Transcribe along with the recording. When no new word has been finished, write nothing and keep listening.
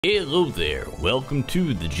Hello there, welcome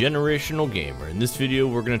to The Generational Gamer. In this video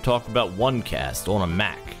we're going to talk about OneCast on a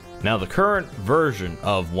Mac. Now the current version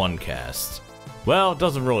of OneCast, well, it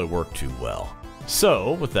doesn't really work too well.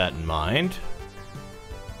 So with that in mind,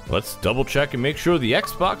 let's double check and make sure the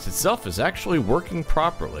Xbox itself is actually working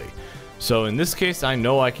properly. So in this case I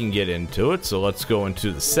know I can get into it, so let's go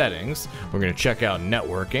into the settings. We're going to check out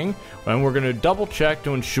networking, and we're going to double check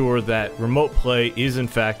to ensure that remote play is in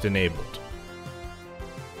fact enabled.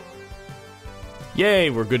 Yay,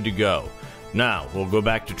 we're good to go. Now, we'll go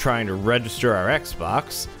back to trying to register our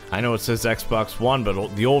Xbox. I know it says Xbox One,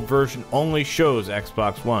 but the old version only shows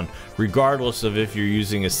Xbox One, regardless of if you're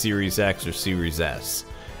using a Series X or Series S.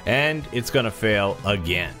 And it's gonna fail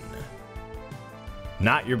again.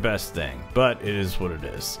 Not your best thing, but it is what it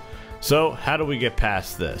is. So, how do we get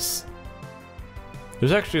past this?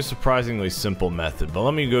 There's actually a surprisingly simple method, but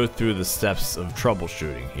let me go through the steps of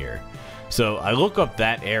troubleshooting here. So I look up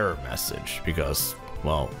that error message because,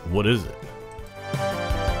 well, what is it?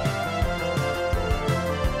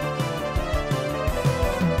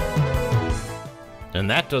 And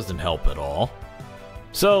that doesn't help at all.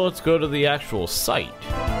 So let's go to the actual site.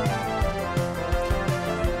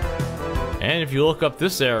 And if you look up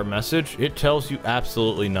this error message, it tells you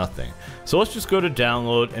absolutely nothing. So let's just go to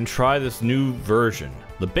download and try this new version,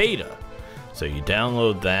 the beta. So you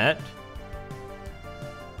download that.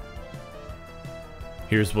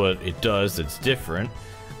 Here's what it does that's different.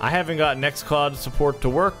 I haven't got Nextcloud support to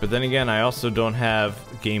work, but then again, I also don't have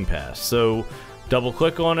Game Pass. So double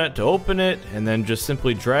click on it to open it, and then just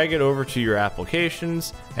simply drag it over to your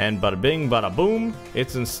applications, and bada bing, bada boom,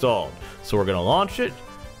 it's installed. So we're gonna launch it.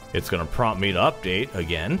 It's gonna prompt me to update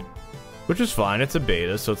again, which is fine, it's a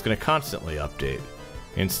beta, so it's gonna constantly update.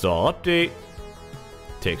 Install update.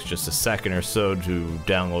 Takes just a second or so to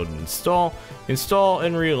download and install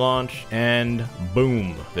and relaunch, and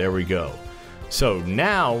boom, there we go. So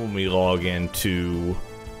now when we log into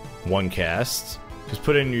OneCast, just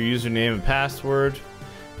put in your username and password,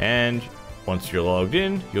 and once you're logged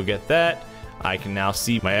in, you'll get that. I can now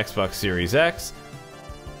see my Xbox Series X.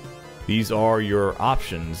 These are your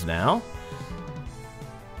options now.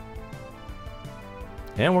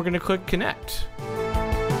 And we're gonna click connect.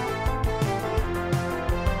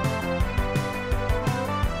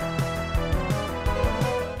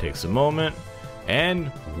 Takes a moment, and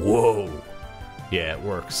whoa, yeah, it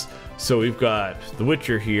works. So we've got The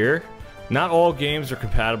Witcher here. Not all games are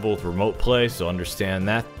compatible with remote play, so understand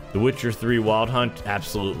that. The Witcher 3 Wild Hunt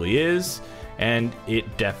absolutely is, and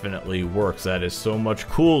it definitely works. That is so much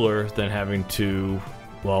cooler than having to,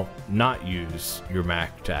 well, not use your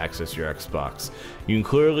Mac to access your Xbox. You can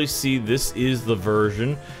clearly see this is the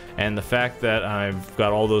version, and the fact that I've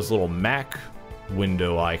got all those little Mac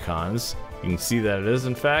window icons, you can see that it is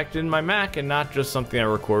in fact in my Mac and not just something I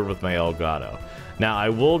record with my Elgato. Now I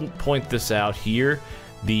will point this out here,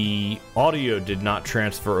 the audio did not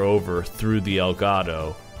transfer over through the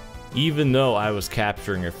Elgato, even though I was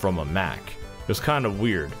capturing it from a Mac. It was kind of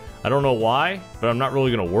weird. I don't know why, but I'm not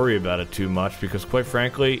really going to worry about it too much because quite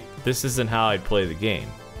frankly, this isn't how I'd play the game.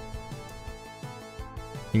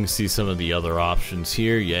 You can see some of the other options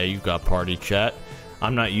here. Yeah, you've got party chat.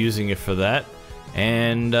 I'm not using it for that.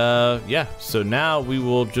 And yeah, so now we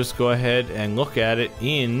will just go ahead and look at it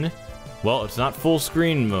in, well, it's not full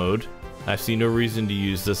screen mode. I see no reason to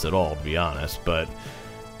use this at all, to be honest, but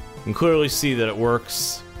you can clearly see that it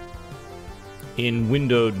works in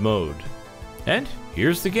windowed mode. And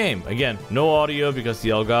here's the game. Again, no audio because the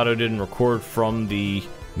Elgato didn't record from the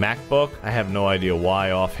MacBook. I have no idea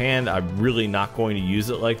why offhand. I'm really not going to use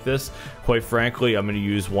it like this. Quite frankly, I'm going to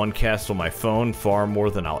use OneCast on my phone far more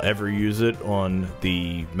than I'll ever use it on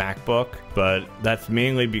the MacBook. But that's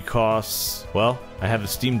mainly because, well, I have a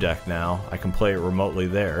Steam Deck now. I can play it remotely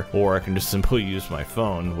there, or I can just simply use my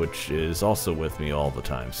phone, which is also with me all the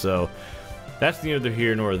time. So that's neither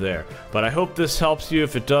here nor there. But I hope this helps you.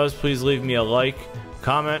 If it does, please leave me a like,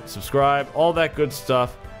 comment, subscribe, all that good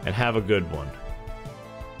stuff, and have a good one.